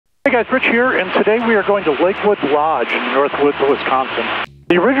Hey guys, Rich here, and today we are going to Lakewood Lodge in Northwood, Wisconsin.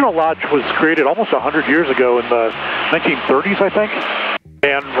 The original lodge was created almost 100 years ago in the 1930s, I think,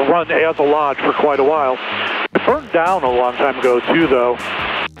 and run as a lodge for quite a while. It burned down a long time ago too, though,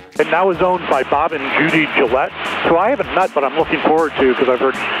 and now is owned by Bob and Judy Gillette, who I haven't met, but I'm looking forward to because I've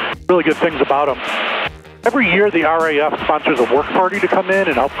heard really good things about them. Every year the RAF sponsors a work party to come in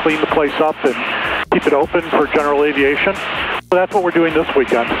and help clean the place up and keep it open for general aviation. So that's what we're doing this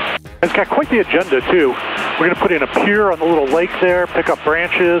weekend. And it's got quite the agenda too. We're going to put in a pier on the little lake there, pick up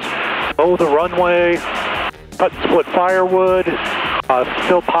branches, mow the runway, cut and split firewood,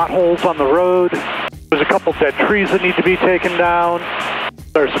 fill potholes on the road. There's a couple dead trees that need to be taken down.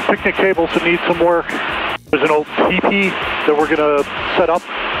 There's some picnic tables that need some work. There's an old teepee that we're going to set up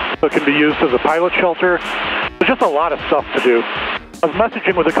so it can be used as a pilot shelter. There's just a lot of stuff to do. I was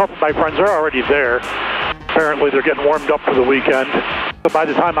messaging with a couple of my friends. They're already there. Apparently they're getting warmed up for the weekend. But by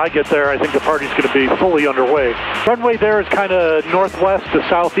the time I get there, I think the party's going to be fully underway. Runway there is kind of northwest to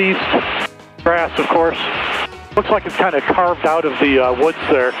southeast. Grass, of course. Looks like it's kind of carved out of the woods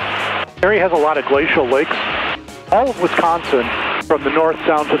there. The area has a lot of glacial lakes. All of Wisconsin, from the north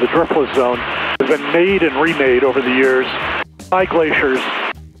down to the driftless zone, has been made and remade over the years by glaciers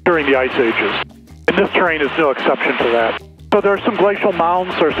during the ice ages. And this terrain is no exception to that. So there are some glacial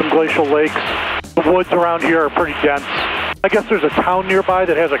mounds, there are some glacial lakes. The woods around here are pretty dense. I guess there's a town nearby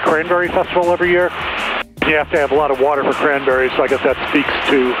that has a cranberry festival every year. You have to have a lot of water for cranberries, so I guess that speaks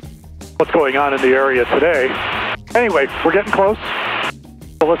to what's going on in the area today. Anyway, we're getting close.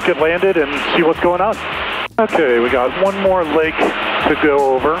 So let's get landed and see what's going on. Okay, we got one more lake to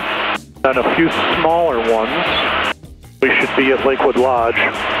go over, and a few smaller ones. We should be at Lakewood Lodge.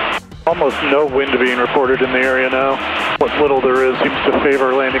 Almost no wind being reported in the area now. What little there is seems to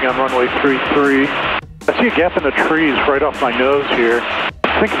favor landing on runway 33. I see a gap in the trees right off my nose here.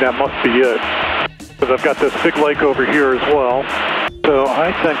 I'm thinking that must be it, because I've got this big lake over here as well. So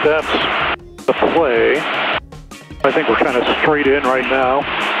I think that's the play. I think we're kind of straight in right now.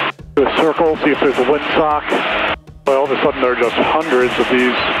 Do a circle, see if there's a windsock. Well, all of a sudden there are just hundreds of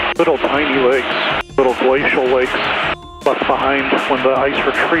these little tiny lakes, little glacial lakes left behind when the ice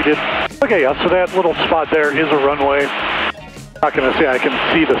retreated. Okay, yeah, so that little spot there is a runway. Not going to say I can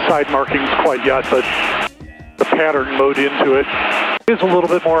see the side markings quite yet, but the pattern mode into it is a little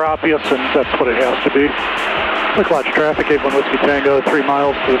bit more obvious, and that's what it has to be. Lake Lodge traffic, 81 Whiskey Tango, 3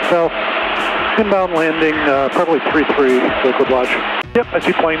 miles to the south. Inbound landing, probably 33 Lakewood Lodge. Yep, I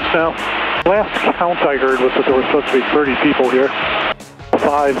see planes now. Last count I heard was that there were supposed to be 30 people here.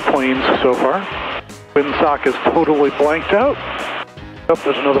 5 planes so far. Windsock is totally blanked out. Oh,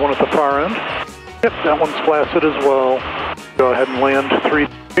 there's another one at the far end. Yep, that one's blasted as well. Go ahead and land 3.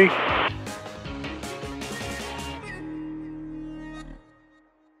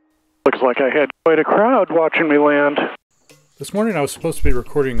 Looks like I had quite a crowd watching me land. This morning I was supposed to be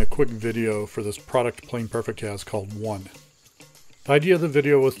recording a quick video for this product Plane Perfect has called One. The idea of the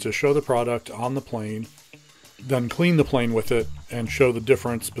video was to show the product on the plane, then clean the plane with it, and show the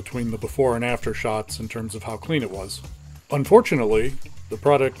difference between the before and after shots in terms of how clean it was. Unfortunately, the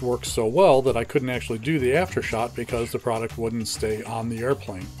product works so well that I couldn't actually do the after shot because the product wouldn't stay on the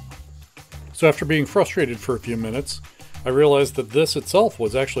airplane. So after being frustrated for a few minutes, I realized that this itself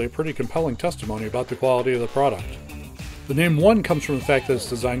was actually a pretty compelling testimony about the quality of the product. The name One comes from the fact that it's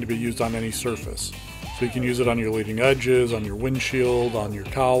designed to be used on any surface. So you can use it on your leading edges, on your windshield, on your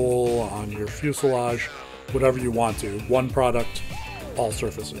cowl, on your fuselage, whatever you want to. One product, all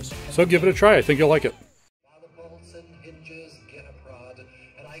surfaces. So give it a try, I think you'll like it.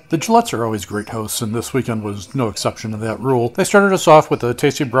 The Gillettes are always great hosts, and this weekend was no exception to that rule. They started us off with a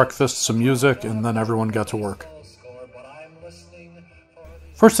tasty breakfast, some music, and then everyone got to work.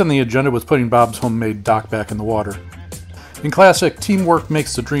 First on the agenda was putting Bob's homemade dock back in the water. In classic teamwork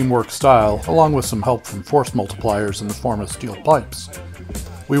makes the dream work style, along with some help from force multipliers in the form of steel pipes,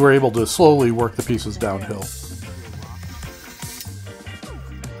 we were able to slowly work the pieces downhill.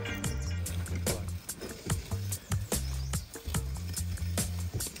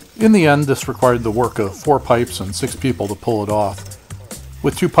 In the end, this required the work of 4 pipes and 6 people to pull it off,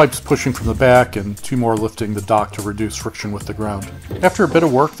 with 2 pipes pushing from the back and 2 more lifting the dock to reduce friction with the ground. After a bit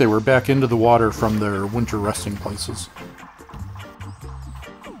of work, they were back into the water from their winter resting places.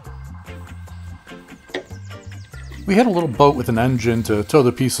 We had a little boat with an engine to tow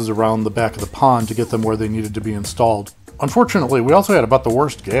the pieces around the back of the pond to get them where they needed to be installed. Unfortunately, we also had about the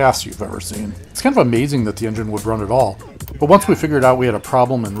worst gas you've ever seen. It's kind of amazing that the engine would run at all. But once we figured out we had a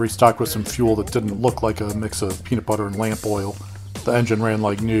problem and restocked with some fuel that didn't look like a mix of peanut butter and lamp oil, The engine ran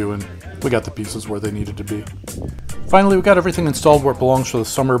like new, and we got the pieces where they needed to be. Finally, we got everything installed where it belongs for the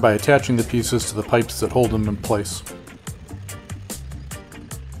summer by attaching the pieces to the pipes that hold them in place.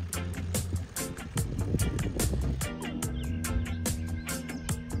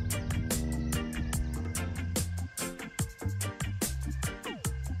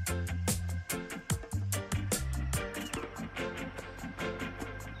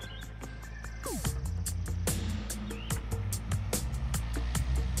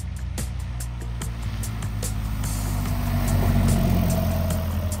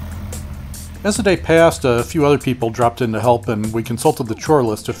 As the day passed, a few other people dropped in to help, and we consulted the chore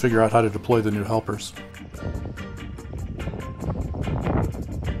list to figure out how to deploy the new helpers.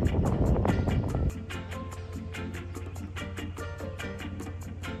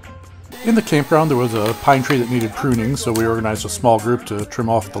 In the campground, there was a pine tree that needed pruning, so we organized a small group to trim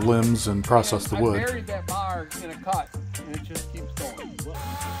off the limbs and process the wood. I buried that bar in a cut, and it just keeps going.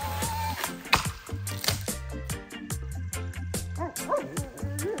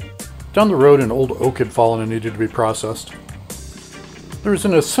 Down the road, an old oak had fallen and needed to be processed. There was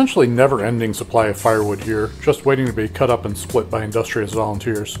an essentially never-ending supply of firewood here, just waiting to be cut up and split by industrious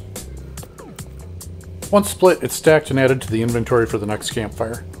volunteers. Once split, it's stacked and added to the inventory for the next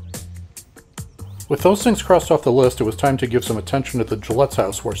campfire. With those things crossed off the list, it was time to give some attention to the Gillette's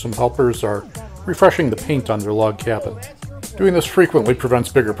house, where some helpers are refreshing the paint on their log cabin. Doing this frequently prevents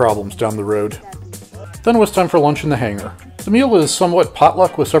bigger problems down the road. Then it was time for lunch in the hangar. The meal was somewhat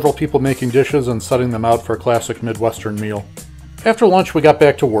potluck, with several people making dishes and setting them out for a classic Midwestern meal. After lunch, we got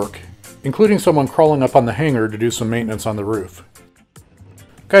back to work, including someone crawling up on the hangar to do some maintenance on the roof.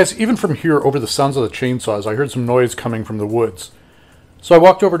 Guys, even from here over the sounds of the chainsaws, I heard some noise coming from the woods. So I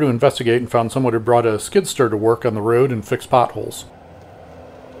walked over to investigate and found someone had brought a skid steer to work on the road and fix potholes.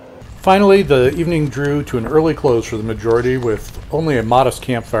 Finally, the evening drew to an early close for the majority, with only a modest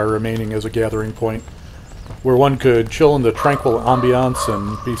campfire remaining as a gathering point, where one could chill in the tranquil ambiance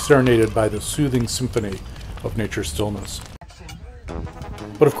and be serenaded by the soothing symphony of nature's stillness.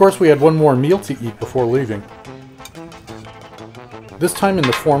 But of course we had one more meal to eat before leaving. This time in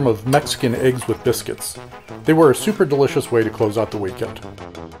the form of Mexican eggs with biscuits. They were a super delicious way to close out the weekend.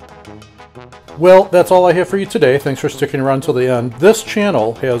 Well, that's all I have for you today. Thanks for sticking around till the end. This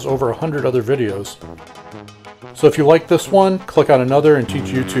channel has over 100 other videos. So if you like this one, click on another and teach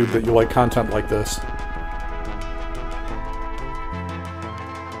YouTube that you like content like this.